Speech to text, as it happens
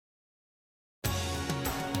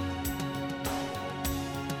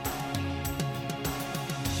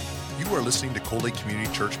You are listening to Cold Lake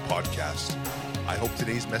Community Church Podcast. I hope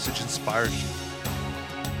today's message inspires you.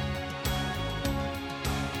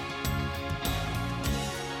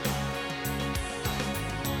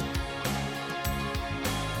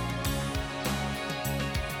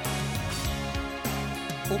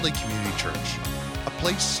 Cold Lake Community Church, a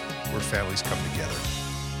place where families come together.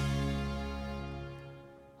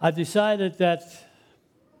 I've decided that,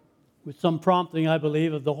 with some prompting, I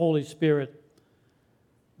believe, of the Holy Spirit,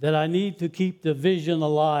 that I need to keep the vision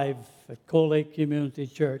alive at Cold Lake Community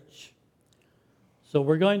Church. So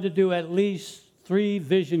we're going to do at least 3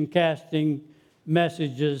 vision casting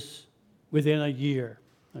messages within a year,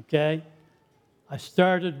 okay? I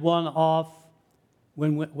started one off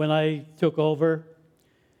when I took over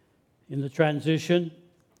in the transition.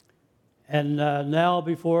 And now,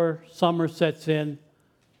 before summer sets in,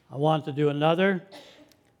 I want to do another.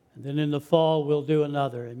 And then in the fall, we'll do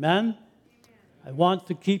another. Amen? I want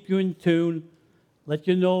to keep you in tune, let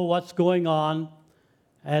you know what's going on,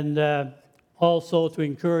 and also to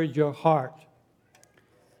encourage your heart.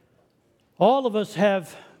 All of us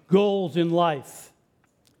have goals in life.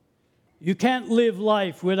 You can't live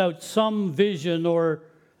life without some vision or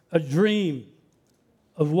a dream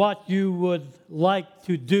of what you would like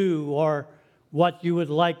to do or what you would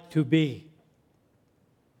like to be.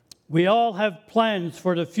 We all have plans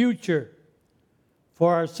for the future,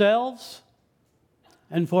 for ourselves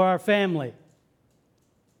and for our family.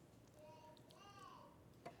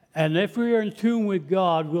 And if we are in tune with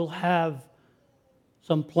God, we'll have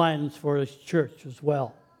some plans for His church as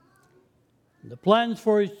well. The plans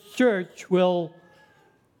for His church will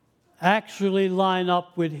actually line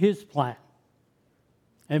up with His plan.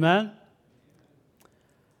 Amen?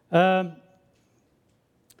 The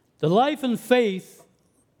life of faith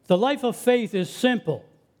is simple.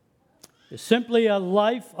 It's simply a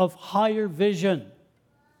life of higher vision.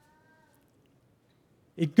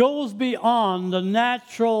 It goes beyond the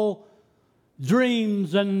natural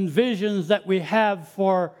dreams and visions that we have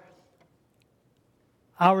for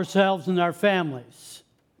ourselves and our families.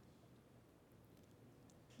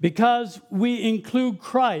 Because we include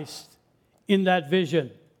Christ in that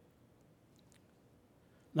vision.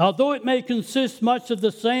 Now, though it may consist much of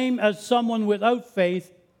the same as someone without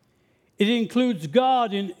faith, it includes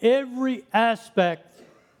God in every aspect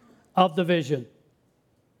of the vision.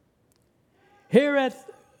 Here at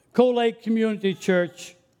Cold Lake Community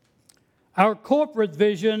Church, our corporate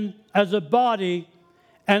vision as a body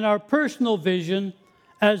and our personal vision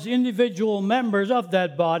as individual members of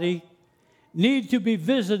that body need to be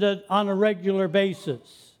visited on a regular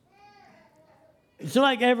basis. It's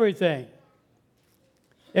like everything.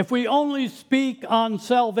 If we only speak on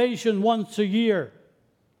salvation once a year,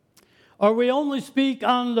 or we only speak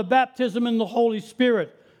on the baptism in the Holy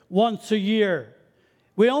Spirit once a year,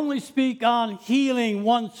 we only speak on healing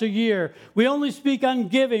once a year, we only speak on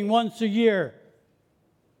giving once a year,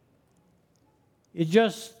 it's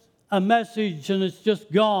just a message and it's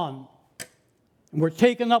just gone. And we're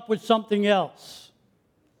taken up with something else.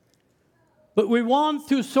 But we want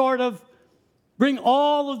to sort of bring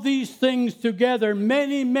all of these things together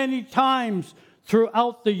many, many times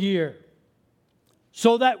throughout the year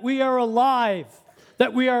so that we are alive,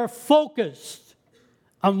 that we are focused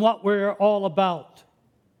on what we're all about.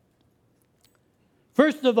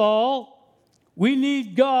 First of all, we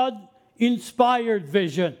need God-inspired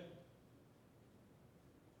vision.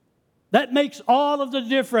 That makes all of the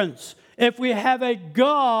difference if we have a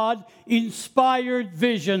God-inspired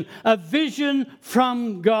vision, a vision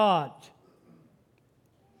from God.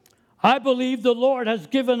 I believe the Lord has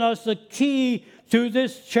given us a key to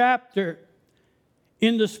this chapter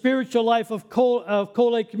in the spiritual life of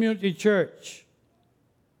Cold Lake Community Church.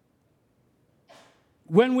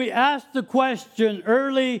 When we asked the question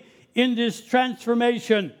early in this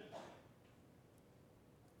transformation,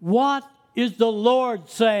 what is the Lord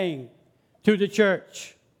saying to the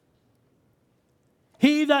church?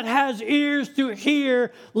 He that has ears to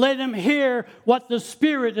hear, let him hear what the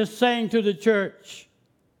Spirit is saying to the church.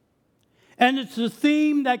 And it's the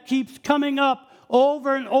theme that keeps coming up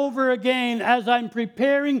over and over again as I'm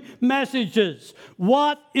preparing messages.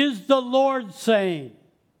 What is the Lord saying?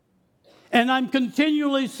 And I'm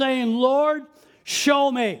continually saying, Lord,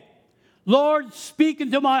 show me. Lord, speak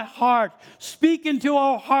into my heart. Speak into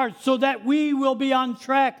our hearts so that we will be on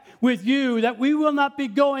track with you, that we will not be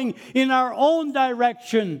going in our own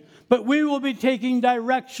direction, but we will be taking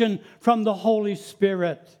direction from the Holy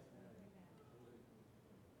Spirit.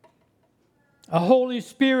 A Holy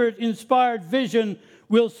Spirit-inspired vision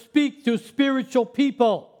will speak to spiritual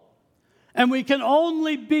people. And we can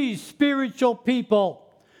only be spiritual people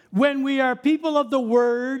when we are people of the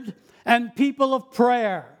Word and people of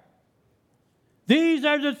prayer. These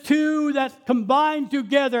are the two that combined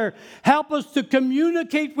together help us to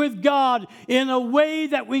communicate with God in a way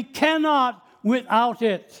that we cannot without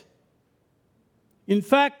it. In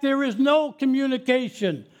fact, there is no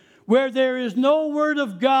communication where there is no Word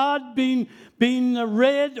of God being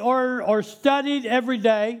read or studied every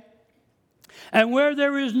day, and where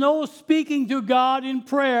there is no speaking to God in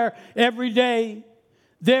prayer every day.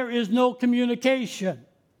 There is no communication.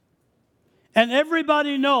 And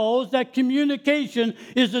everybody knows that communication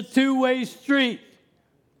is a two-way street.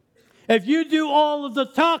 If you do all of the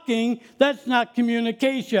talking, that's not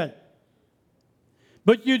communication.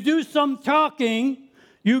 But you do some talking,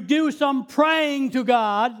 you do some praying to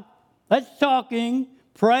God. That's talking,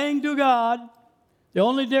 praying to God. The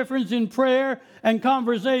only difference in prayer and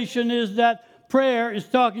conversation is that prayer is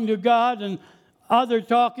talking to God and other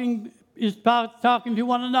talking is talking to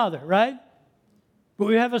one another, right? But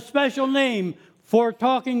we have a special name for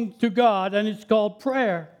talking to God, and it's called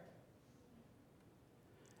prayer.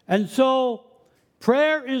 And so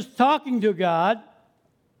prayer is talking to God,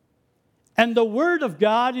 and the Word of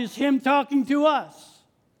God is Him talking to us.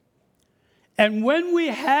 And when we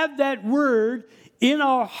have that Word in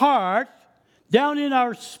our heart, down in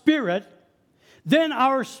our spirit, then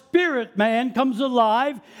our spirit man comes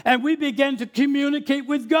alive, and we begin to communicate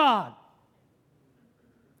with God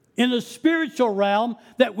in a spiritual realm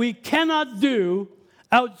that we cannot do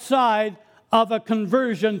outside of a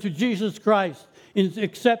conversion to Jesus Christ, in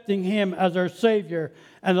accepting Him as our Savior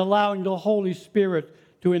and allowing the Holy Spirit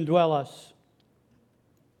to indwell us.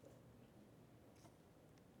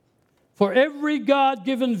 For every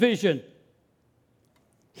God-given vision,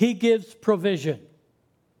 He gives provision.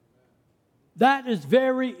 That is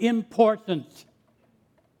very important.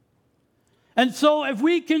 And so if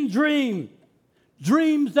we can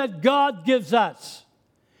dreams that God gives us,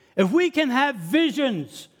 if we can have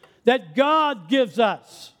visions that God gives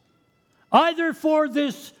us, either for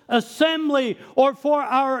this assembly or for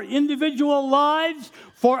our individual lives,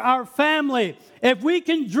 for our family, if we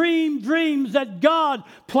can dream dreams that God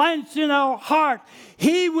plants in our heart,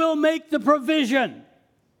 He will make the provision,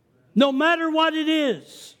 no matter what it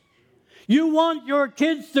is. You want your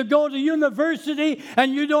kids to go to university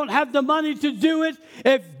and you don't have the money to do it.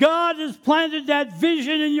 If God has planted that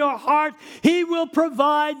vision in your heart, He will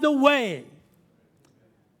provide the way.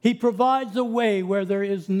 He provides a way where there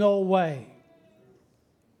is no way.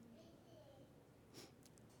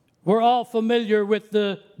 We're all familiar with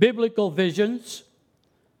the biblical visions.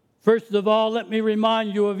 First of all, let me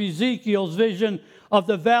remind you of Ezekiel's vision of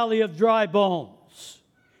the valley of dry bones.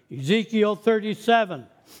 Ezekiel 37.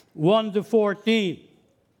 1 to 14.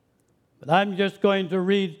 But I'm just going to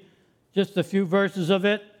read just a few verses of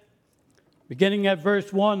it. Beginning at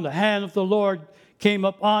verse 1, the hand of the Lord came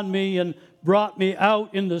upon me and brought me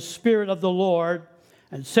out in the spirit of the Lord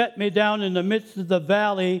and set me down in the midst of the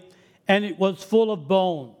valley, and it was full of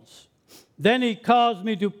bones. Then He caused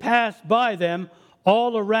me to pass by them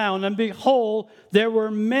all around, and behold, there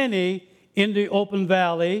were many in the open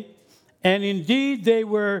valley, and indeed they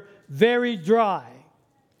were very dry.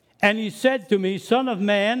 And He said to me, Son of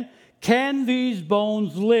man, can these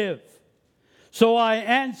bones live? So I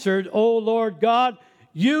answered, O Lord God,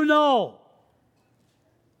 you know.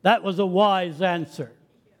 That was a wise answer.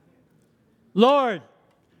 Lord,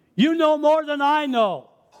 you know more than I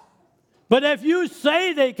know. But if you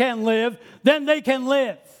say they can live, then they can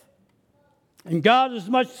live. And God as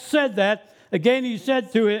much said that. Again, He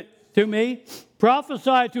said to me,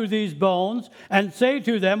 prophesy to these bones and say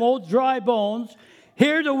to them, O dry bones,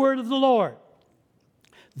 hear the word of the Lord.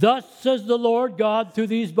 Thus says the Lord God to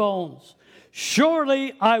these bones,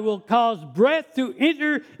 surely I will cause breath to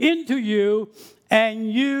enter into you,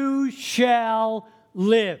 and you shall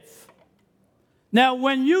live. Now,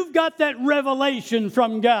 when you've got that revelation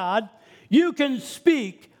from God, you can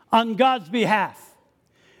speak on God's behalf.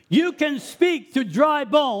 You can speak to dry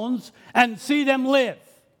bones and see them live.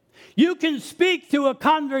 You can speak to a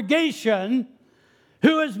congregation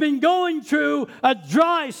who has been going through a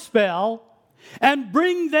dry spell and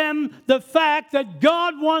bring them the fact that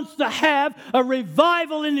God wants to have a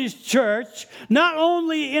revival in His church, not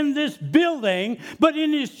only in this building, but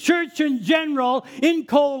in His church in general in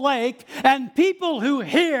Cold Lake. And people who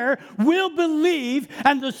hear will believe,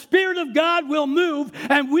 and the Spirit of God will move,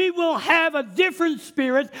 and we will have a different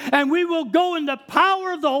spirit, and we will go in the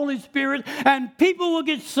power of the Holy Spirit, and people will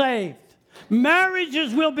get saved.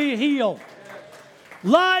 Marriages will be healed.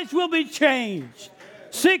 Lives will be changed.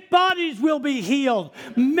 Sick bodies will be healed.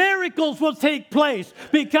 Miracles will take place,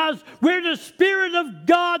 because where the Spirit of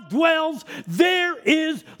God dwells, there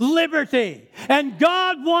is liberty. And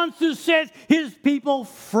God wants to set his people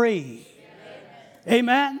free.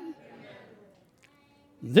 Amen?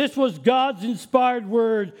 This was God's inspired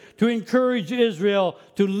word to encourage Israel,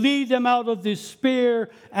 to lead them out of despair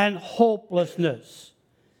and hopelessness.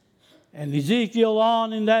 And Ezekiel,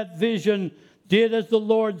 on in that vision, did as the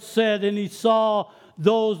Lord said, and he saw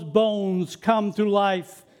those bones come to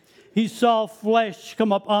life. He saw flesh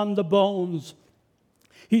come up on the bones.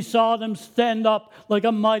 He saw them stand up like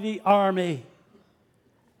a mighty army.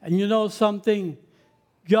 And you know something?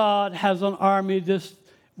 God has an army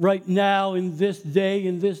right now, in this day,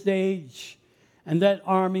 in this age. And that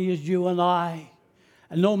army is you and I.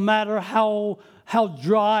 And no matter how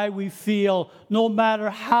dry we feel, no matter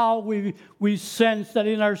how we sense that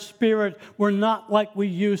in our spirit we're not like we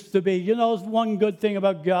used to be. You know, there's one good thing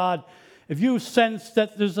about God. If you sense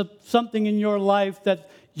that there's something in your life that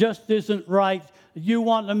just isn't right, you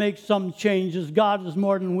want to make some changes, God is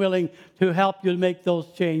more than willing to help you to make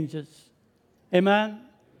those changes. Amen?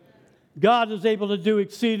 God is able to do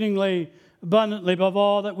exceedingly abundantly above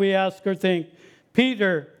all that we ask or think.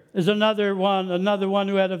 Peter is another one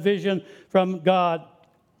who had a vision from God.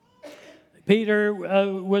 Peter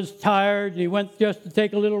was tired. He went just to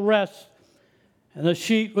take a little rest, and a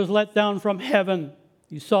sheet was let down from heaven.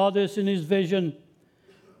 He saw this in his vision.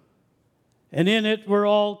 And in it were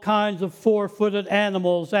all kinds of four-footed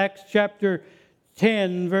animals. Acts chapter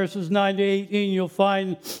 10, verses 9 to 18, you'll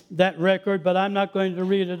find that record, but I'm not going to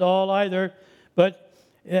read it all either. But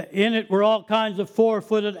in it were all kinds of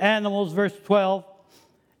four-footed animals, verse 12,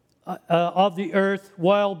 of the earth,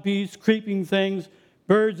 wild beasts, creeping things,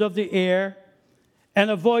 birds of the air.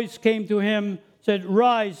 And a voice came to him, said,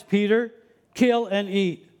 "Rise, Peter, kill and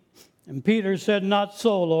eat." And Peter said, "Not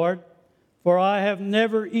so, Lord, for I have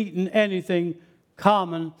never eaten anything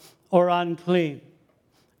common or unclean."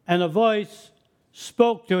 And a voice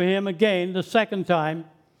spoke to him again the second time,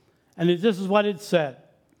 and this is what it said: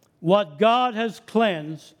 "What God has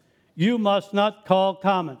cleansed, you must not call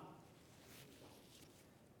common."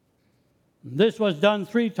 This was done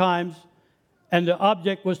 3 times, and the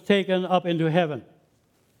object was taken up into heaven.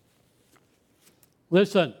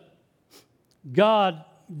 Listen, God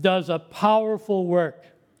does a powerful work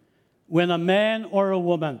when a man or a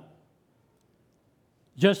woman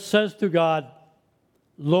just says to God,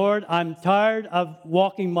 "Lord, I'm tired of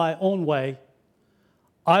walking my own way.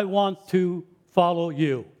 I want to follow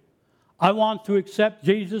you. I want to accept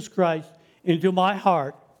Jesus Christ into my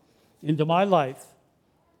heart, into my life.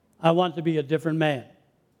 I want to be a different man."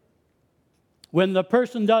 When the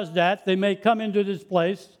person does that, they may come into this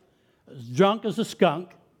place as drunk as a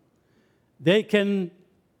skunk. They can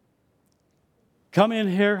come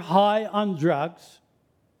in here high on drugs.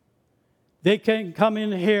 They can come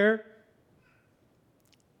in here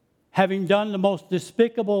having done the most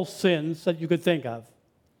despicable sins that you could think of.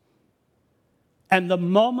 And the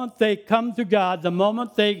moment they come to God, the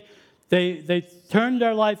moment they turn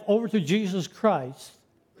their life over to Jesus Christ,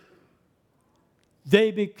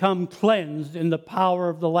 they become cleansed in the power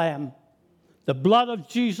of the Lamb. The blood of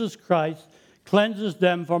Jesus Christ cleanses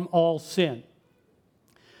them from all sin.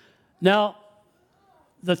 Now,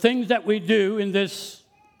 the things that we do in this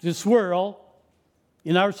world,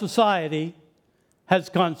 in our society, has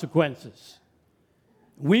consequences.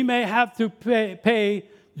 We may have to pay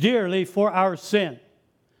dearly for our sin.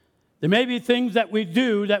 There may be things that we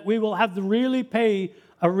do that we will have to really pay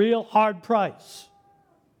a real hard price.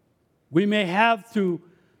 We may have to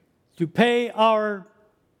pay our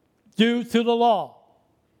due to the law.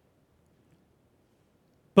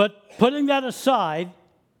 But putting that aside,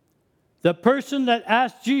 the person that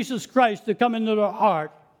asked Jesus Christ to come into their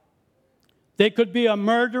heart, they could be a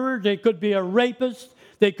murderer, they could be a rapist,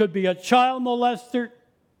 they could be a child molester.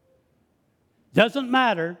 Doesn't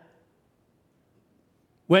matter.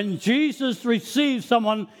 When Jesus receives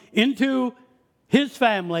someone into his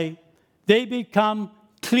family, they become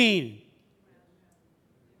clean.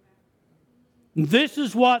 This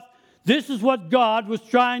is what God was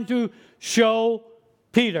trying to show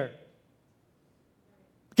Peter,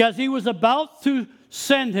 because he was about to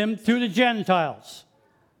send him to the Gentiles.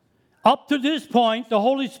 Up to this point, the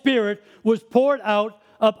Holy Spirit was poured out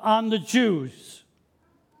upon the Jews.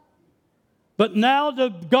 But now the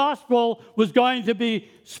gospel was going to be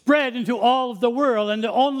spread into all of the world, and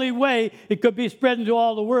the only way it could be spread into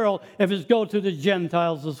all the world if it's go to the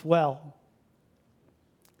Gentiles as well.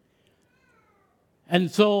 And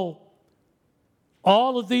so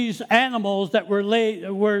all of these animals that were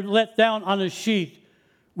let down on a sheet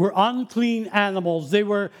were unclean animals. They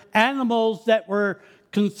were animals that were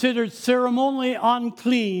considered ceremonially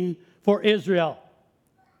unclean for Israel.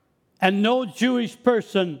 And no Jewish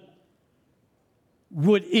person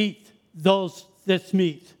would eat this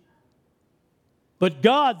meat. But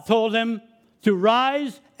God told him to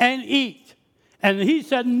rise and eat. And he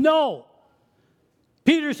said, no.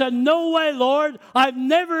 Peter said, no way, Lord. I've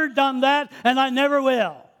never done that, and I never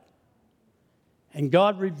will. And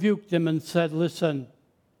God rebuked him and said, listen,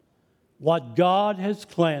 what God has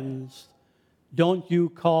cleansed, don't you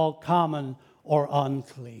call common or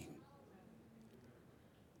unclean.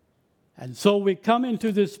 And so we come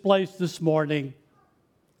into this place this morning,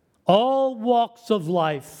 all walks of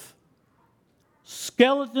life,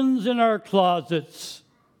 skeletons in our closets,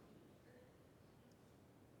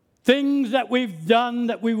 things that we've done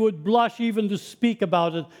that we would blush even to speak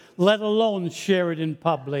about it, let alone share it in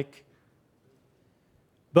public.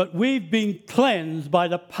 But we've been cleansed by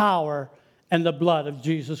the power and the blood of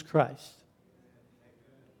Jesus Christ.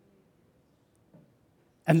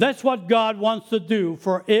 And that's what God wants to do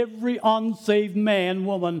for every unsaved man,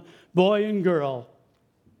 woman, boy, and girl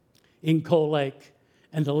in Cold Lake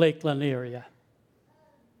and the Lakeland area.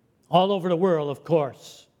 All over the world, of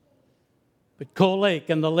course. But Cold Lake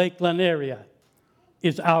and the Lakeland area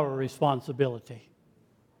is our responsibility.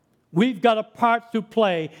 We've got a part to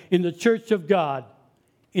play in the church of God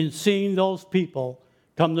in seeing those people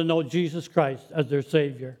come to know Jesus Christ as their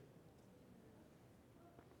Savior.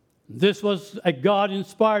 This was a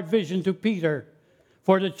God-inspired vision to Peter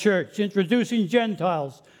for the church, introducing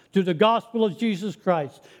Gentiles to the gospel of Jesus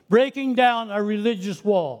Christ, breaking down a religious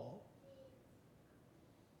wall.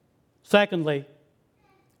 Secondly,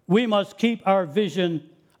 we must keep our vision,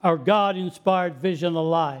 our God-inspired vision,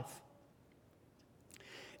 alive.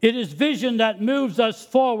 It is vision that moves us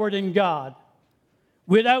forward in God.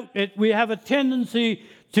 Without it, we have a tendency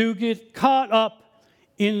to get caught up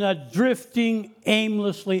in a drifting,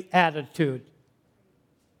 aimlessly attitude.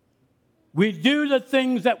 We do the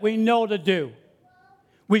things that we know to do.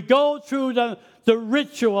 We go through the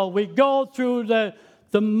ritual. We go through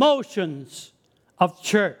the motions of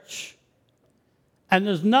church. And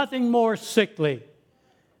there's nothing more sickly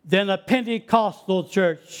than a Pentecostal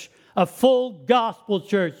church, a full gospel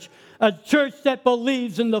church, a church that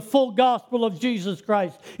believes in the full gospel of Jesus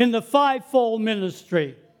Christ, in the fivefold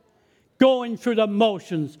ministry, going through the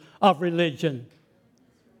motions of religion.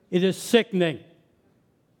 It is sickening.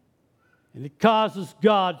 And it causes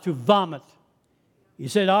God to vomit. He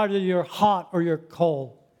said, either you're hot or you're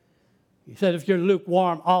cold. He said, if you're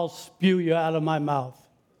lukewarm, I'll spew you out of my mouth.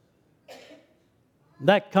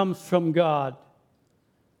 That comes from God.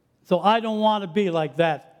 So I don't want to be like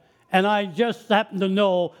that. And I just happen to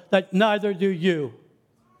know that neither do you.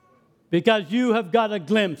 Because you have got a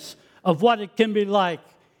glimpse of what it can be like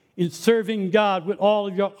in serving God with all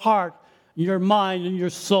of your heart, your mind, and your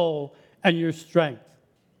soul, and your strength.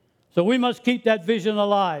 So we must keep that vision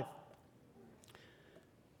alive.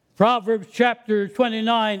 Proverbs chapter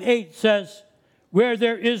 29:8 says, where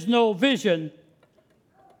there is no vision,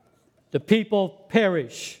 the people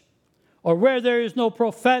perish. Or where there is no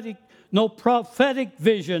prophetic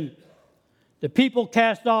vision, the people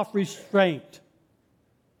cast off restraint.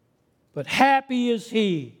 But happy is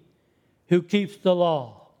he who keeps the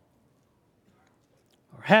law.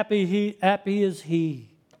 Or happy is he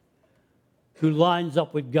who lines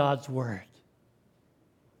up with God's word,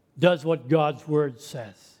 does what God's word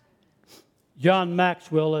says. John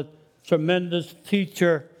Maxwell, a tremendous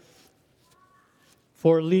teacher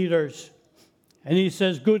for leaders, and he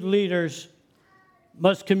says good leaders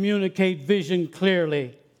must communicate vision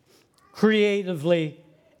clearly, creatively,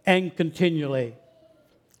 and continually.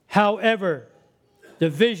 However, the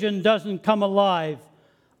vision doesn't come alive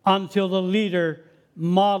until the leader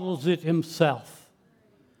models it himself.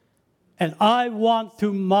 And I want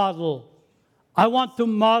to model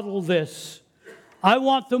this. I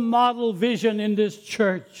want to model vision in this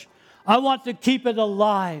church. I want to keep it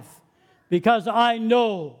alive because I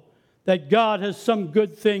know that God has some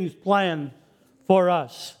good things planned for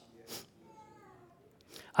us.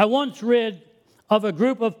 I once read of a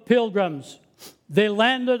group of pilgrims. They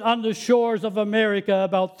landed on the shores of America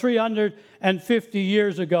about 350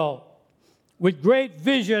 years ago. With great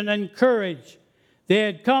vision and courage, they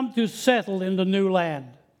had come to settle in the new land.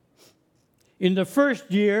 In the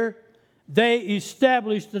first year, they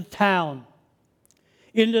established a town.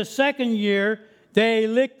 In the second year, they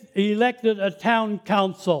elected a town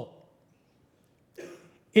council.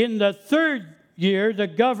 In the third year, the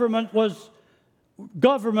government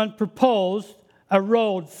proposed a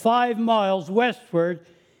road 5 miles westward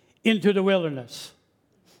into the wilderness.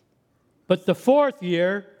 But the fourth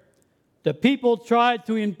year, the people tried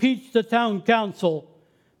to impeach the town council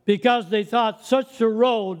because they thought such a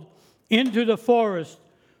road into the forest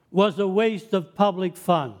was a waste of public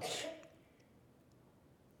funds.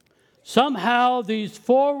 Somehow these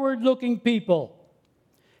forward-looking people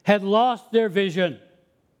had lost their vision.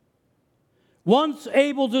 Once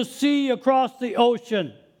able to see across the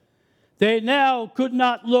ocean, they now could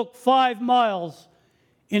not look 5 miles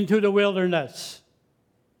into the wilderness.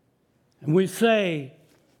 And we say,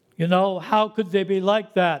 how could they be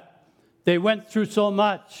like that? They went through so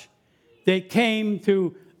much. They came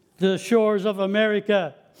to the shores of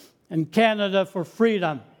America and Canada for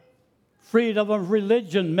freedom of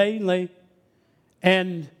religion mainly,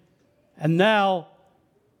 and now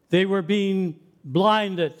they were being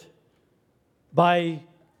blinded by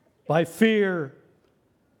fear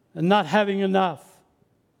and not having enough.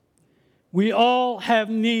 We all have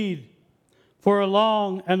need for a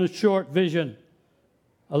long and a short vision,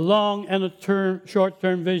 a long and a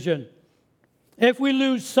short-term vision. If we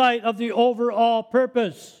lose sight of the overall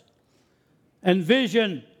purpose and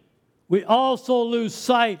vision, we also lose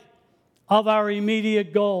sight of our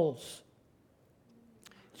immediate goals.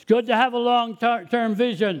 It's good to have a long-term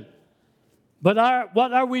vision, but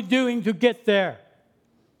what are we doing to get there?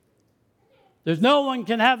 There's no one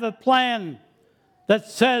can have a plan that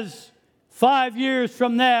says 5 years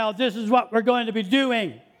from now, this is what we're going to be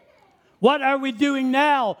doing. What are we doing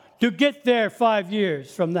now to get there 5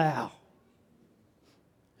 years from now?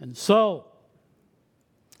 And so,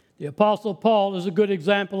 the Apostle Paul is a good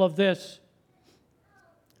example of this.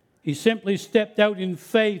 He simply stepped out in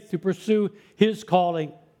faith to pursue his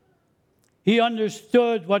calling. He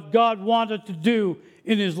understood what God wanted to do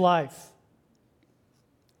in his life.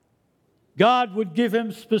 God would give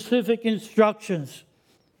him specific instructions,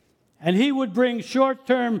 and he would bring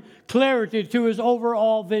short-term clarity to his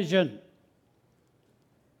overall vision.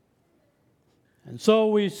 And so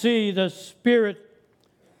we see the Spirit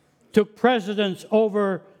took precedence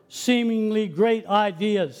over seemingly great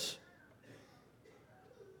ideas.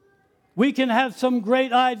 We can have some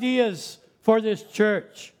great ideas for this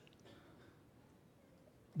church,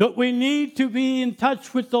 but we need to be in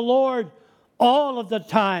touch with the Lord all of the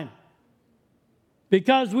time,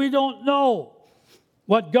 because we don't know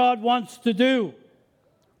what God wants to do.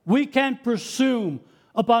 We can't presume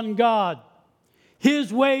upon God.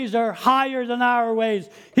 His ways are higher than our ways.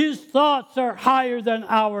 His thoughts are higher than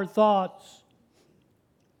our thoughts.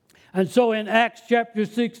 And so in Acts chapter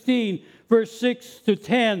 16, verse 6 to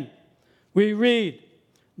 10, we read,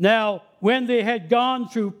 "Now, when they had gone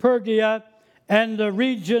through Phrygia and the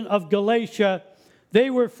region of Galatia, they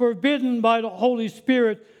were forbidden by the Holy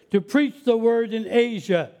Spirit to preach the word in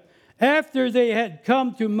Asia. After they had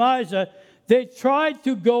come to Mysia, they tried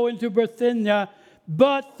to go into Bithynia,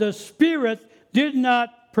 but the Spirit did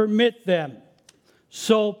not permit them.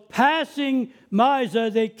 So passing Mysia,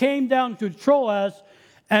 they came down to Troas,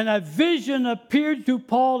 and a vision appeared to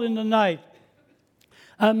Paul in the night.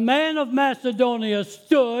 A man of Macedonia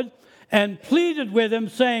stood and pleaded with him,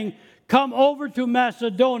 saying, 'Come over to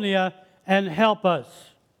Macedonia and help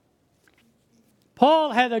us.'"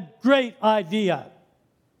 Paul had a great idea.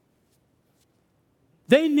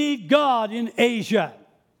 They need God in Asia.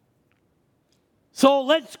 So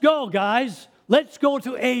let's go, guys. Let's go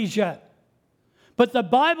to Asia. But the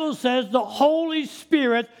Bible says the Holy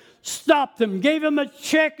Spirit stopped him, gave him a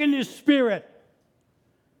check in his spirit.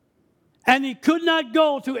 And he could not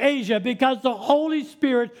go to Asia because the Holy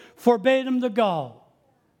Spirit forbade him to go.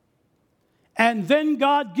 And then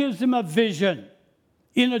God gives him a vision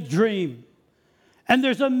in a dream. And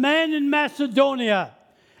there's a man in Macedonia,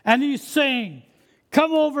 and he's saying,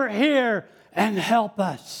 "Come over here and help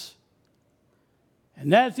us."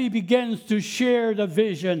 And as he begins to share the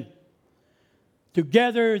vision,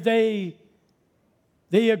 together they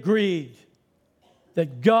agreed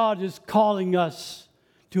that God is calling us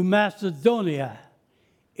to Macedonia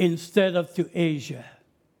instead of to Asia.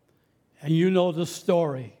 And you know the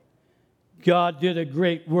story. God did a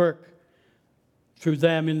great work through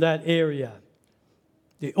them in that area.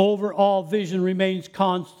 The overall vision remains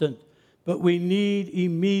constant, but we need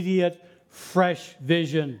immediate, fresh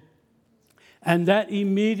vision. And that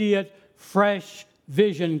immediate, fresh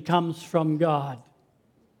vision comes from God.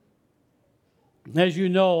 As you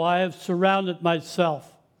know, I have surrounded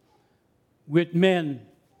myself with men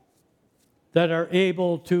that are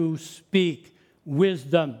able to speak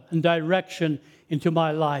wisdom and direction into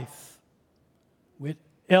my life, with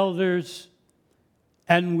elders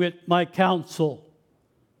and with my counsel.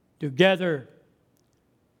 Together,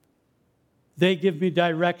 they give me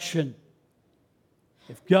direction.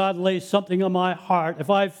 If God lays something on my heart, if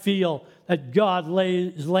I feel that God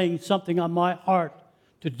is laying something on my heart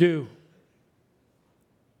to do,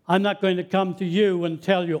 I'm not going to come to you and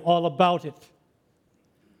tell you all about it.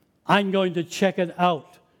 I'm going to check it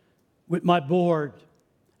out with my board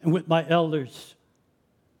and with my elders.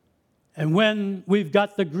 And when we've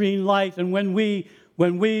got the green light and when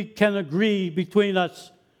we can agree between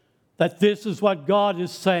us that this is what God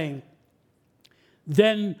is saying,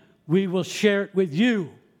 then we will share it with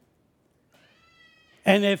you.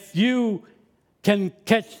 And if you can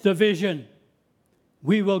catch the vision,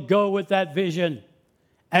 we will go with that vision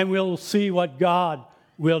and we'll see what God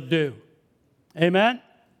will do. Amen?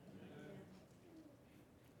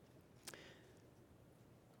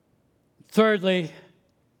 Thirdly,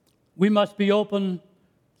 we must be open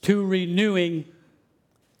to renewing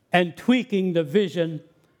and tweaking the vision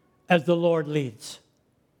as the Lord leads.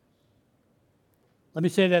 Let me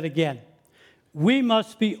say that again. We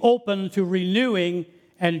must be open to renewing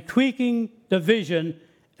and tweaking the vision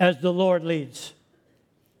as the Lord leads.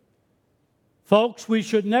 Folks, we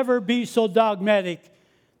should never be so dogmatic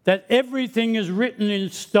that everything is written in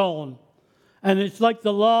stone. And it's like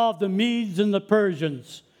the law of the Medes and the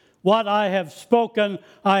Persians. What I have spoken,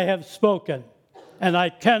 and I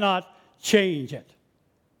cannot change it.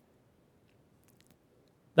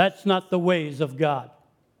 That's not the ways of God.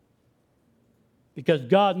 Because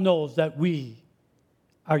God knows that we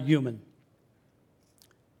are human.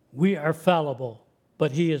 We are fallible,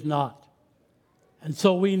 but He is not. And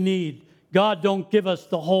so we need, God don't give us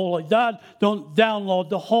the whole, God don't download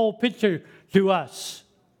the whole picture to us.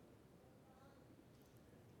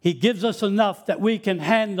 He gives us enough that we can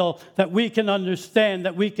handle, that we can understand,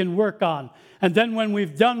 that we can work on. And then when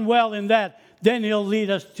we've done well in that, then He'll lead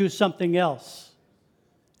us to something else.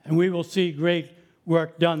 And we will see great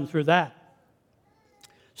work done through that.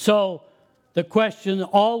 So the question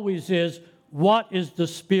always is, what is the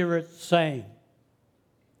Spirit saying?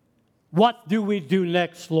 What do we do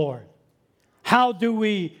next, Lord? How do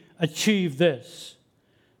we achieve this?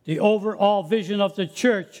 The overall vision of the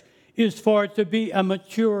church is for it to be a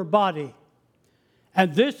mature body.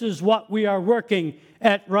 And this is what we are working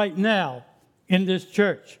at right now in this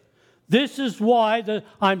church. This is why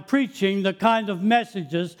I'm preaching the kind of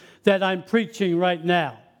messages that I'm preaching right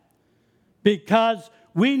now. Because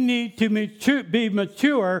we need to be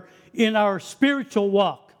mature in our spiritual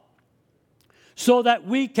walk so that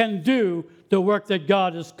we can do the work that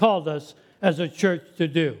God has called us as a church to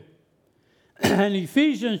do. And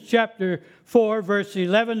Ephesians chapter 4, verse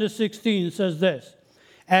 11 to 16 says this,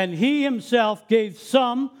 "And He Himself gave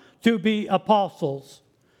some to be apostles,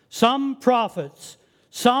 some prophets,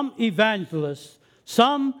 some evangelists,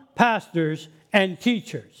 some pastors and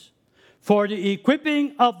teachers, for the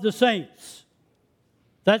equipping of the saints."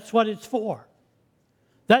 That's what it's for.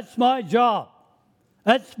 That's my job.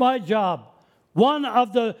 That's my job. One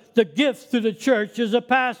of the gifts to the church is a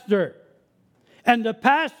pastor. And the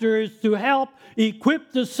pastor is to help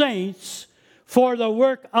equip the saints for the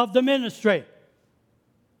work of the ministry.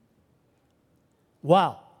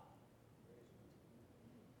 Wow.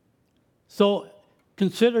 So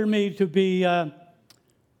consider me to be, if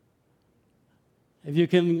you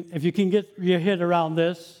can get your head around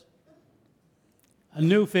this, a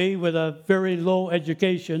newfie with a very low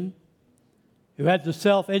education who had to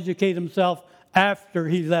self-educate himself after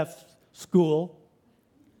he left school,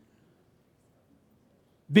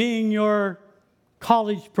 being your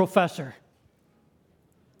college professor.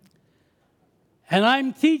 And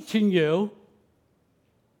I'm teaching you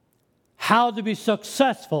how to be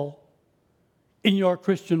successful in your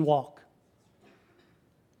Christian walk.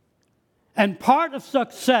 And part of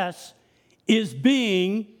success is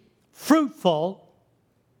being fruitful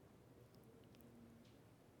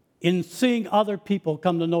in seeing other people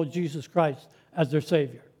come to know Jesus Christ as their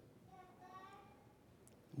Savior.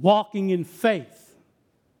 Walking in faith.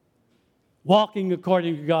 Walking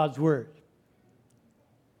according to God's Word.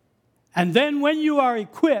 And then when you are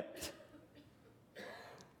equipped,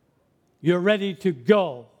 you're ready to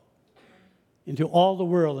go into all the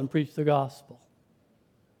world and preach the gospel.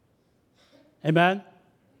 Amen?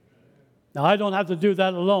 Now, I don't have to do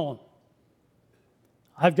that alone.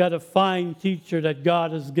 I've got a fine teacher that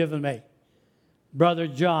God has given me, Brother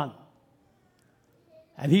John.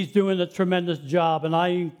 And he's doing a tremendous job. And I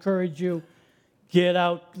encourage you, get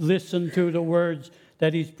out, listen to the words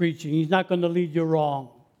that he's preaching. He's not going to lead you wrong.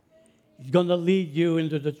 He's going to lead you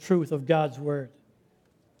into the truth of God's Word.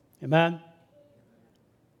 Amen?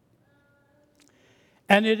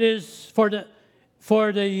 And it is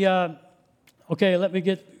okay, let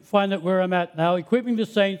me find out where I'm at now. Equipping the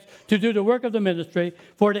saints to do the work of the ministry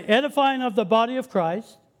for the edifying of the body of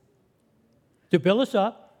Christ, to build us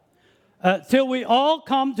up, till we all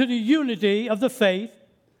come to the unity of the faith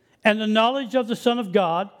and the knowledge of the Son of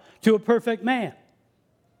God, to a perfect man,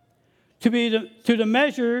 to the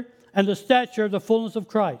measure and the stature of the fullness of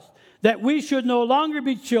Christ, that we should no longer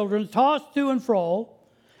be children, tossed to and fro,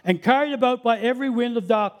 and carried about by every wind of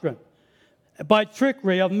doctrine, by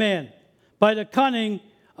trickery of men, by the cunning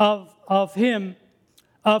of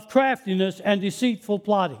craftiness and deceitful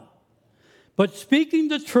plotting. But speaking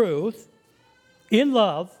the truth in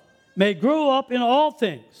love may grow up in all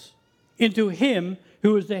things into him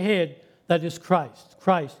who is the head, that is Christ.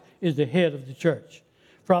 Christ is the head of the church,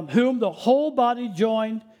 from whom the whole body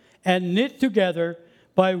joined and knit together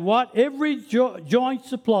by what every joint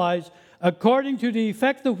supplies, according to the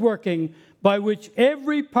effective working by which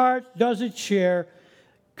every part does its share,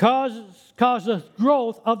 causes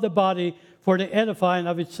growth of the body for the edifying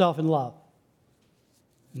of itself in love.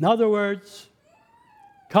 In other words,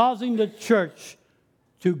 causing the church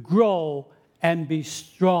to grow and be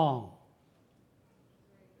strong.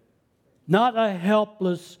 Not a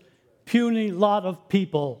helpless, puny lot of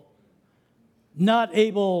people, not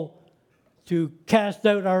able to cast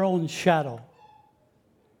out our own shadow,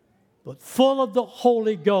 but full of the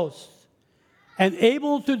Holy Ghost and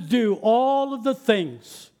able to do all of the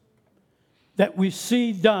things that we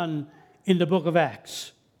see done in the book of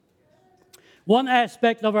Acts. One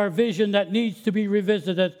aspect of our vision that needs to be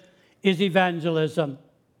revisited is evangelism.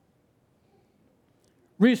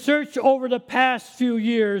 Research over the past few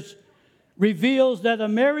years reveals that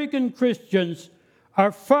American Christians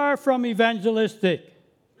are far from evangelistic.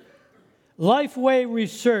 Lifeway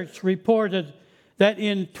Research reported that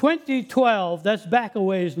in 2012, that's back a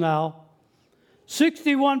ways now,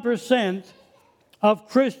 61% of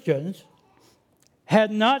Christians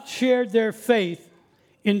had not shared their faith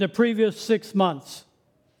in the previous 6 months.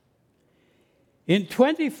 In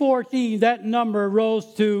 2014, that number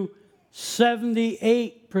rose to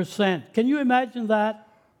 78%. Can you imagine that?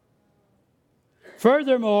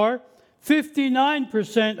 Furthermore,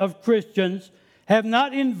 59% of Christians have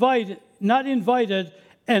not invited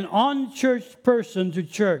an unchurched person to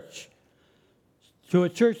church, to a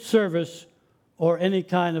church service, or any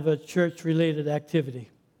kind of a church-related activity.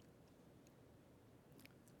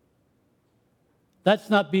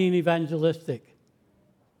 That's not being evangelistic.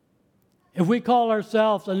 If we call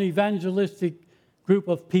ourselves an evangelistic group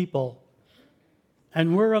of people,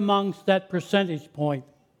 and we're amongst that percentage point,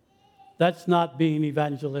 that's not being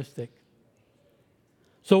evangelistic.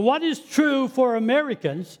 So what is true for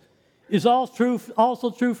Americans is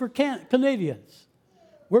also true for Canadians.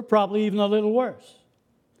 We're probably even a little worse.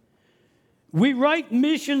 We write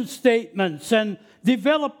mission statements and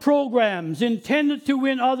develop programs intended to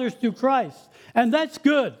win others to Christ. And that's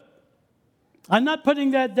good. I'm not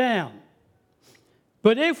putting that down.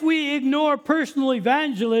 But if we ignore personal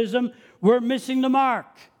evangelism, we're missing the mark.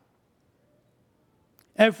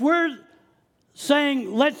 If we're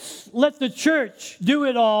saying, let's let the church do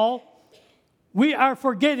it all, we are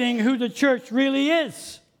forgetting who the church really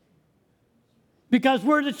is. Because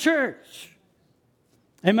we're the church.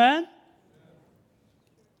 Amen?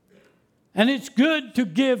 And it's good to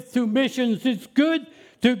give to missions. It's good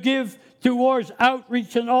to give towards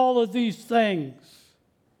outreach and all of these things.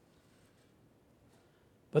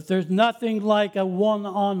 But there's nothing like a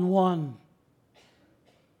one-on-one.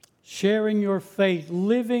 Sharing your faith,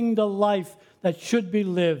 living the life that should be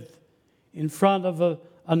lived in front of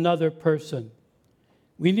another person.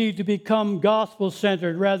 We need to become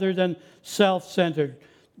gospel-centered rather than self-centered.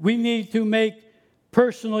 We need to make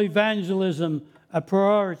personal evangelism a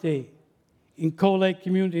priority in Cold Lake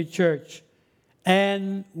Community Church.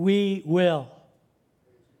 And we will.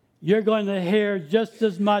 You're going to hear just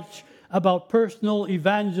as much about personal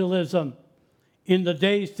evangelism in the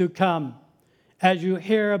days to come as you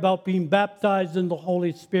hear about being baptized in the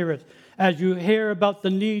Holy Spirit, as you hear about the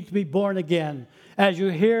need to be born again, as you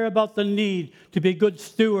hear about the need to be good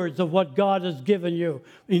stewards of what God has given you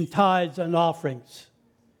in tithes and offerings.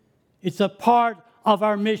 It's a part of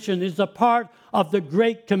our mission. It's a part of the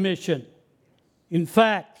Great Commission. In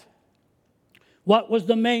fact, what was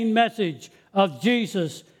the main message of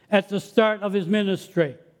Jesus at the start of his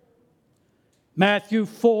ministry? Matthew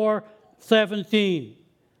 4:17.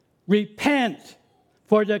 Repent,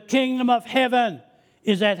 for the kingdom of heaven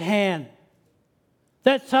is at hand.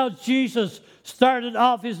 That's how Jesus started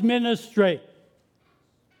off his ministry.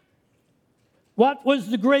 What was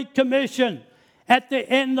the Great Commission at the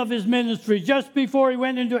end of his ministry, just before he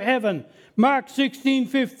went into heaven? Mark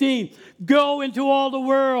 16:15. Go into all the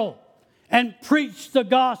world and preach the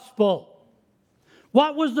gospel.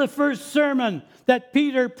 What was the first sermon that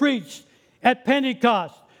Peter preached at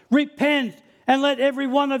Pentecost? Repent and let every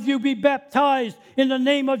one of you be baptized in the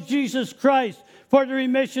name of Jesus Christ for the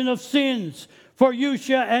remission of sins. For you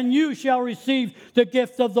shall receive the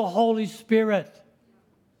gift of the Holy Spirit.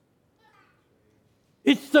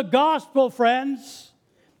 It's the gospel, friends.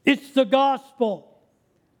 It's the gospel.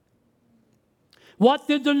 What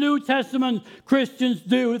did the New Testament Christians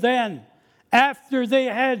do then after they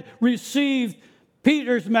had received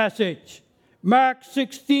Peter's message? Mark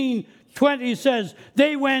 16:20 says,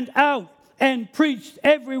 they went out and preached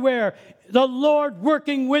everywhere, the Lord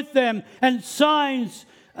working with them, and signs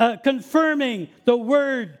confirming the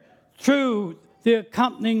word through the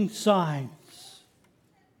accompanying signs.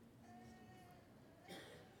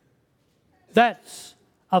 That's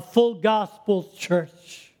a full gospel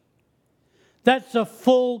church. That's a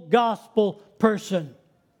full gospel person.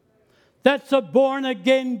 That's a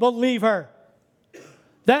born-again believer.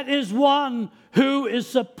 That is one who is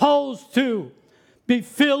supposed to be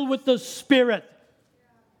filled with the Spirit,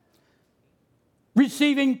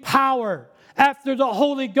 receiving power after the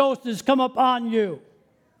Holy Ghost has come upon you,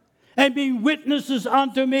 and being witnesses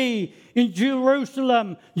unto me in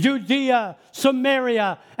Jerusalem, Judea,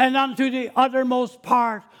 Samaria, and unto the uttermost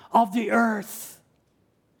part of the earth.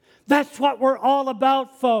 That's what we're all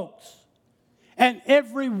about, folks. And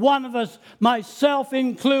every one of us, myself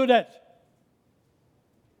included,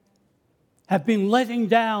 have been letting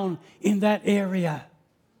down in that area.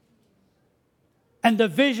 And the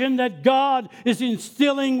vision that God is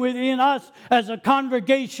instilling within us as a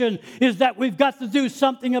congregation is that we've got to do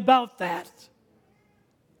something about that.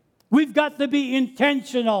 We've got to be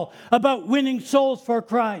intentional about winning souls for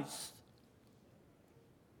Christ.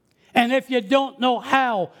 And if you don't know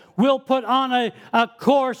how, we'll put on a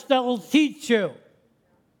course that will teach you.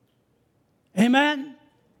 Amen?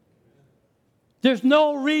 There's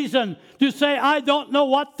no reason to say, I don't know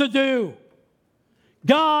what to do.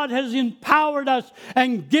 God has empowered us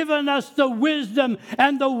and given us the wisdom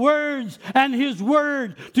and the words and His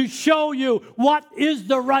Word to show you what is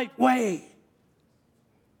the right way.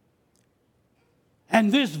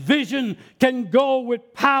 And this vision can go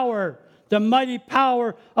with power, the mighty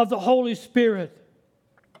power of the Holy Spirit.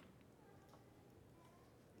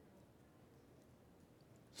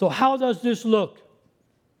 So how does this look?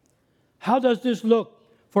 How does this look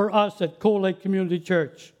for us at Cold Lake Community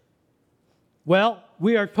Church? Well,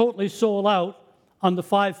 we are totally sold out on the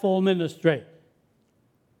fivefold ministry.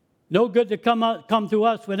 No good to come to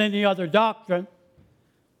us with any other doctrine.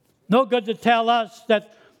 No good to tell us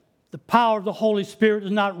that the power of the Holy Spirit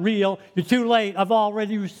is not real. You're too late. I've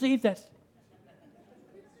already received it.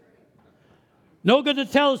 No good to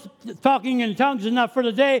tell us talking in tongues is not for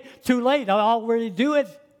today. Too late. I already do it.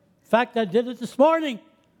 In fact, I did it this morning.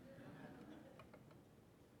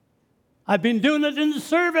 I've been doing it in the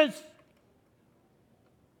service.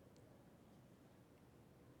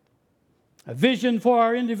 A vision for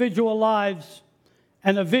our individual lives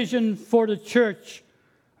and a vision for the church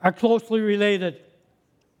are closely related.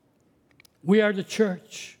 We are the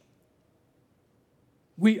church.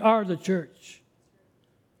 We are the church.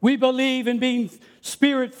 We believe in being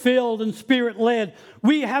Spirit-filled and Spirit-led.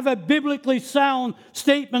 We have a biblically sound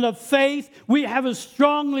statement of faith. We have a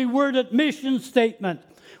strongly worded mission statement.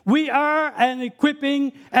 We are an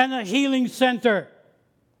equipping and a healing center.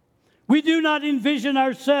 We do not envision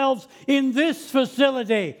ourselves in this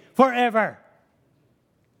facility forever.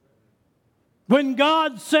 When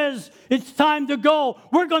God says it's time to go,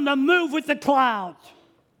 we're going to move with the clouds.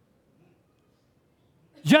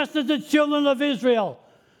 Just as the children of Israel,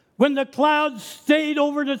 when the clouds stayed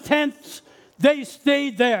over the tents, they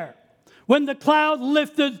stayed there. When the cloud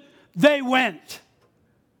lifted, they went.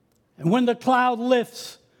 And when the cloud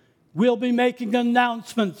lifts, we'll be making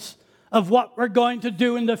announcements of what we're going to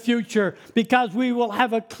do in the future, because we will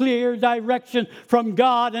have a clear direction from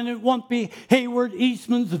God, and it won't be Hayward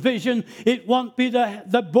Eastman's vision. It won't be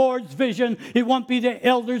the board's vision. It won't be the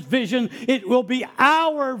elders' vision. It will be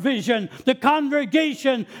our vision, the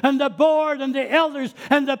congregation and the board and the elders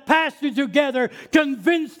and the pastor together,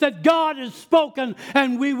 convinced that God has spoken,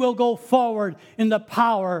 and we will go forward in the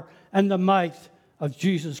power and the might of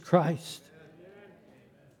Jesus Christ.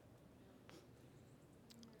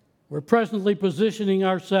 We're presently positioning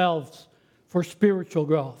ourselves for spiritual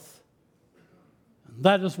growth. And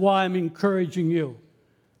that is why I'm encouraging you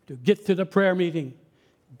to get to the prayer meeting,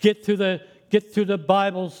 get to the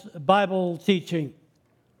Bible teaching.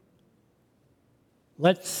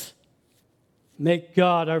 Let's make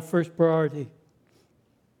God our first priority.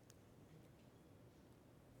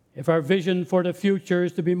 If our vision for the future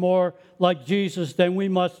is to be more like Jesus, then we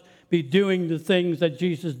must be doing the things that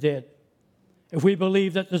Jesus did. If we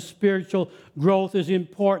believe that the spiritual growth is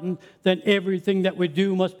important, then everything that we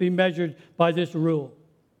do must be measured by this rule.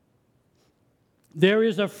 There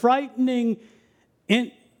is a frightening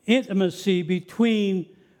intimacy between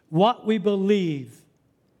what we believe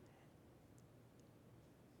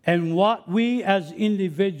and what we as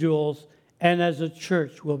individuals and as a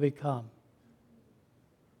church will become.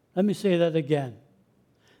 Let me say that again.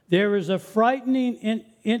 There is a frightening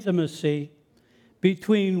intimacy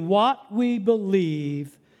between what we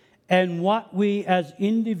believe and what we as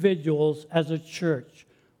individuals, as a church,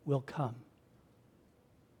 will come.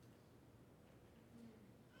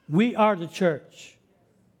 We are the church.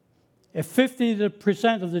 If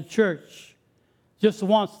 50% of the church just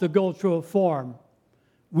wants to go through a form,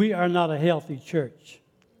 we are not a healthy church.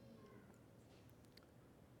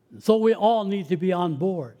 So we all need to be on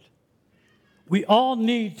board. We all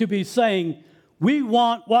need to be saying, we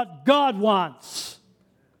want what God wants.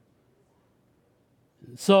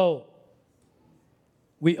 So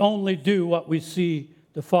we only do what we see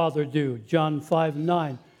the Father do. John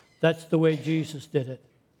 5:9. That's the way Jesus did it.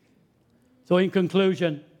 So in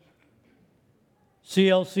conclusion,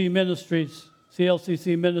 CLCC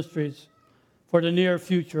Ministries for the near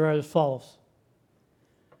future are as follows.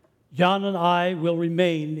 John and I will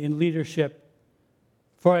remain in leadership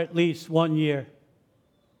for at least 1 year.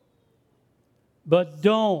 But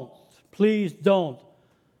please don't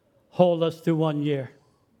hold us to 1 year.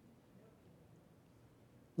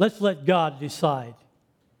 Let's let God decide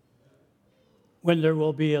when there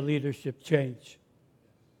will be a leadership change.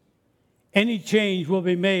 Any change will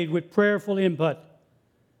be made with prayerful input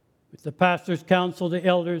with the pastor's council, the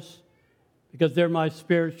elders, because they're my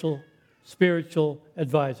spiritual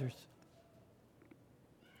advisors.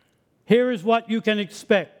 Here is what you can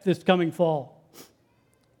expect this coming fall.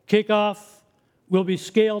 Kickoff will be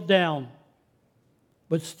scaled down,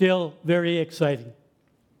 but still very exciting.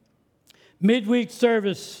 Midweek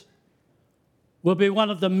service will be one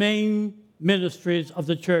of the main ministries of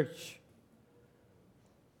the church.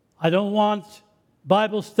 I don't want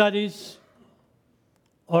Bible studies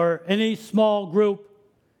or any small group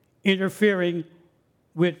interfering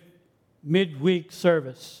with midweek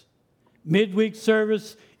service. Midweek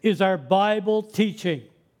service is our Bible teaching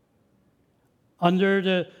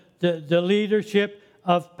under the leadership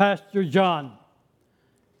of Pastor John.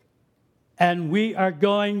 And we are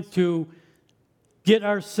going to get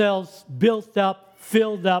ourselves built up,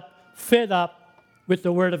 filled up, fed up with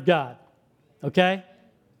the Word of God. Okay?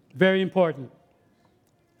 Very important.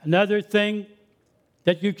 Another thing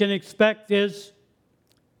that you can expect is,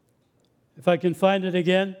 if I can find it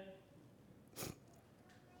again,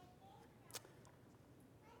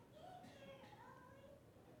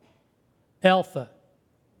 Alpha.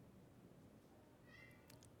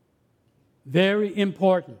 Very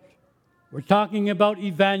important. We're talking about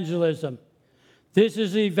evangelism. This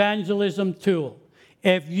is an evangelism tool.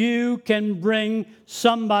 If you can bring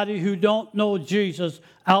somebody who don't know Jesus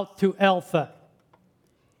out to Alpha,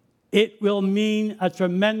 it will mean a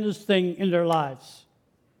tremendous thing in their lives.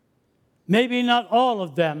 Maybe not all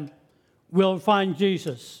of them will find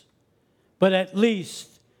Jesus, but at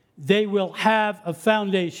least they will have a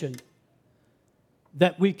foundation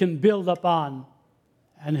that we can build up on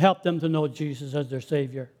and help them to know Jesus as their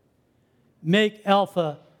Savior. Make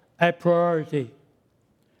Alpha a priority.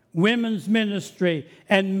 Women's ministry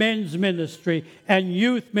and men's ministry and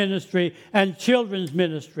youth ministry and children's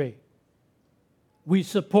ministry. We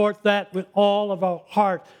support that with all of our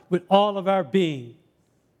heart, with all of our being.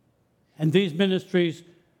 And these ministries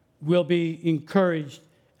will be encouraged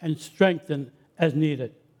and strengthened as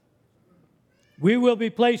needed. We will be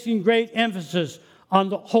placing great emphasis on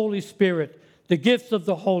the Holy Spirit, the gifts of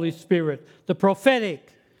the Holy Spirit, the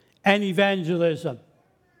prophetic, and evangelism.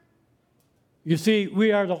 You see,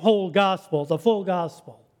 we are the whole gospel, the full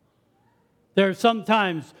gospel. There are some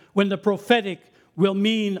times when the prophetic will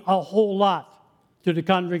mean a whole lot to the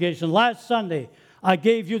congregation. Last Sunday, I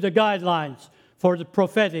gave you the guidelines for the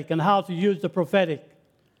prophetic and how to use the prophetic.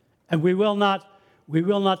 And we will not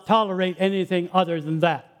tolerate anything other than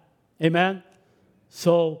that. Amen?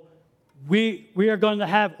 So we are going to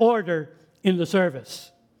have order in the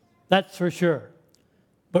service. That's for sure.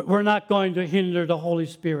 But we're not going to hinder the Holy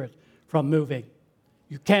Spirit from moving.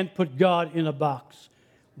 You can't put God in a box.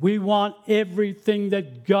 We want everything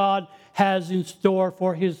that God has in store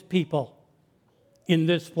for His people in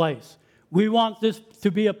this place. We want this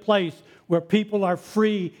to be a place where people are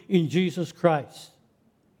free in Jesus Christ.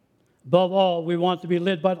 Above all, we want to be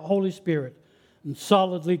led by the Holy Spirit and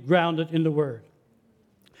solidly grounded in the Word.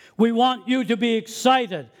 We want you to be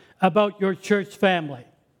excited about your church family.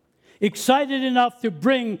 Excited enough to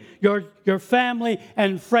bring your family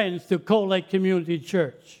and friends to Cold Lake Community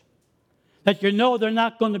Church. That you know they're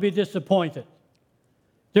not going to be disappointed.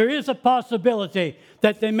 There is a possibility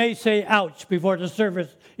that they may say ouch before the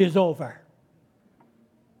service is over.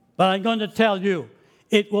 But I'm going to tell you,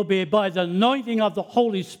 It will be by the anointing of the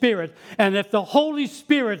Holy Spirit. And if the Holy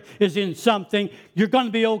Spirit is in something, you're going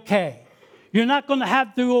to be okay. You're not going to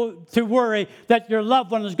have to worry that your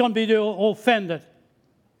loved one is going to be offended.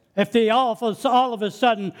 If they all of a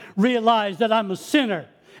sudden realize that I'm a sinner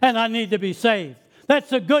and I need to be saved.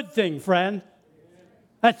 That's a good thing, friend.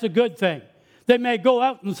 That's a good thing. They may go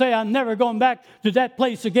out and say, I'm never going back to that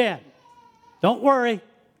place again. Don't worry.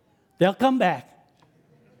 They'll come back.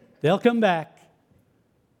 They'll come back.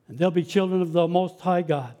 And they'll be children of the Most High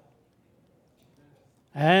God.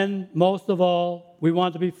 And most of all, we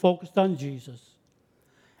want to be focused on Jesus.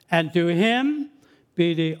 And to Him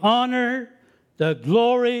be the honor, the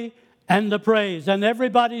glory, and the praise. And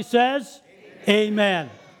everybody says, Amen.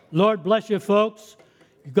 Lord bless you, folks.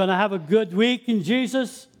 You're going to have a good week in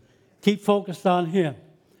Jesus. Keep focused on Him.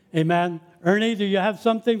 Amen. Ernie, do you have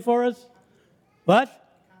something for us? What?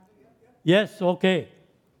 Yes, okay.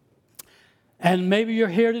 And maybe you're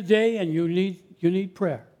here today and you need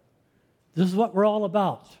prayer. This is what we're all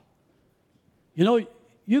about. You know,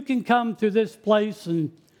 you can come to this place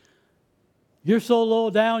and you're so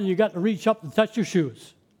low down you got to reach up and touch your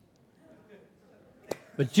shoes.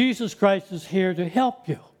 But Jesus Christ is here to help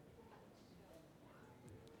you.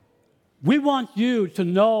 We want you to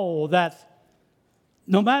know that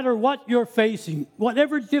no matter what you're facing,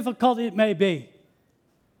 whatever difficulty it may be,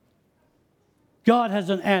 God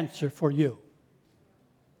has an answer for you.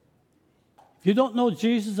 If you don't know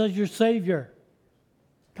Jesus as your Savior,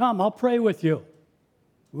 come, I'll pray with you.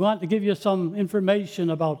 We want to give you some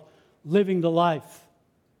information about living the life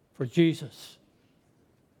for Jesus.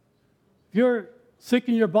 If you're sick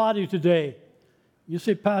in your body today, you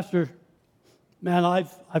say, Pastor, man,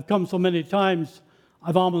 I've come so many times,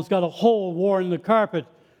 I've almost got a hole worn in the carpet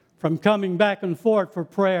from coming back and forth for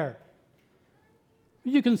prayer.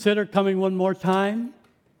 Would you consider coming one more time?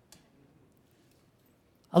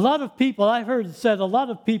 A lot of people, I've heard it said, a lot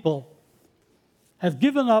of people have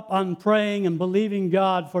given up on praying and believing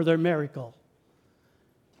God for their miracle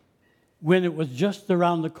when it was just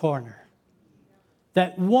around the corner.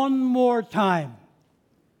 That one more time.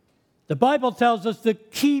 The Bible tells us to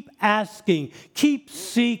keep asking, keep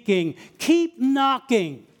seeking, keep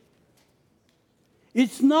knocking.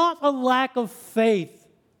 It's not a lack of faith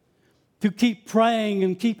to keep praying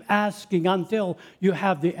and keep asking until you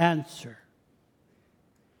have the answer.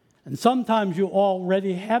 And sometimes you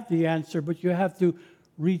already have the answer, but you have to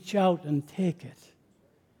reach out and take it.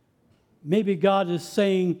 Maybe God is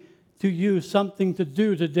saying to you something to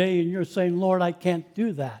do today, and you're saying, Lord, I can't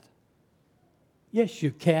do that. Yes,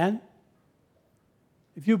 you can.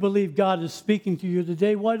 If you believe God is speaking to you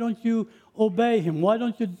today, why don't you obey Him? Why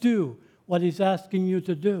don't you do what He's asking you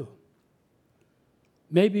to do?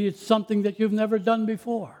 Maybe it's something that you've never done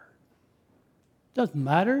before. Doesn't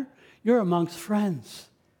matter. You're amongst friends.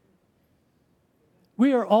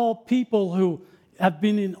 We are all people who have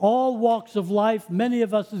been in all walks of life. Many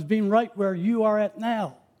of us have been right where you are at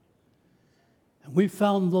now. And we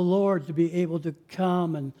found the Lord to be able to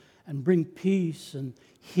come and bring peace and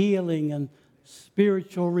healing and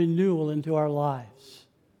spiritual renewal into our lives.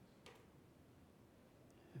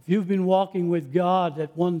 If you've been walking with God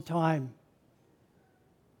at one time,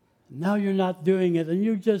 now you're not doing it, and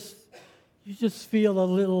you just feel a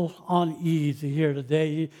little uneasy here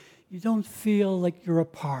today. You don't feel like you're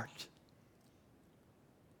apart.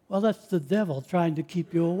 Well, that's the devil trying to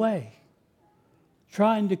keep you away,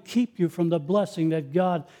 trying to keep you from the blessing that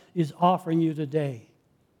God is offering you today.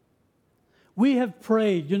 We have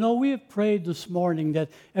prayed, we have prayed this morning that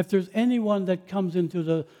if there's anyone that comes into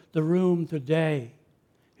the room today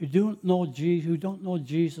who don't know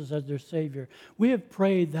Jesus as their Savior, we have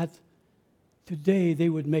prayed that today they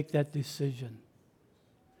would make that decision.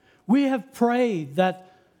 We have prayed that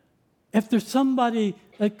if there's somebody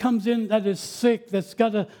that comes in that is sick, that's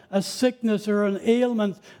got a sickness or an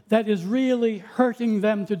ailment that is really hurting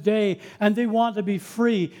them today and they want to be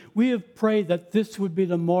free, we have prayed that this would be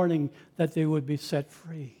the morning that they would be set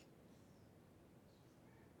free.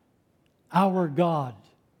 Our God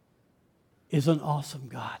is an awesome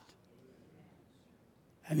God.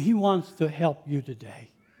 And He wants to help you today.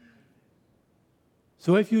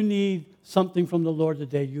 So if you need something from the Lord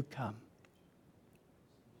today, you come.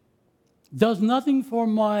 Does nothing for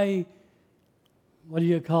my,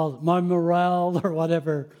 my morale or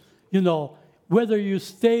whatever, whether you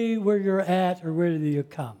stay where you're at or whether you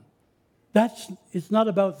come. It's not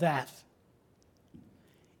about that.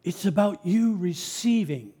 It's about you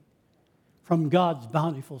receiving from God's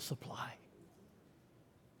bountiful supply.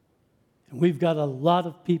 And we've got a lot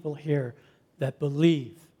of people here that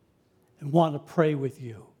believe and want to pray with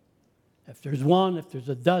you. If there's one, if there's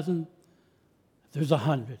a dozen, if there's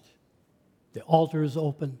 100, the altar is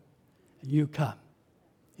open and you come.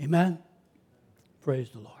 Amen? Praise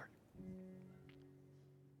the Lord.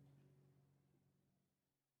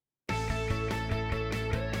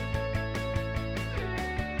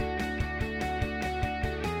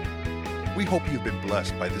 We hope you've been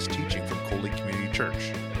blessed by this teaching from Cold Lake Community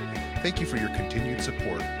Church. Thank you for your continued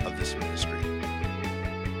support of this ministry.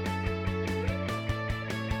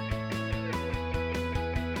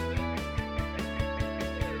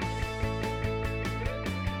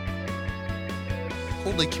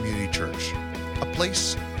 Cold Lake Community Church, a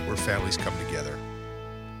place where families come together.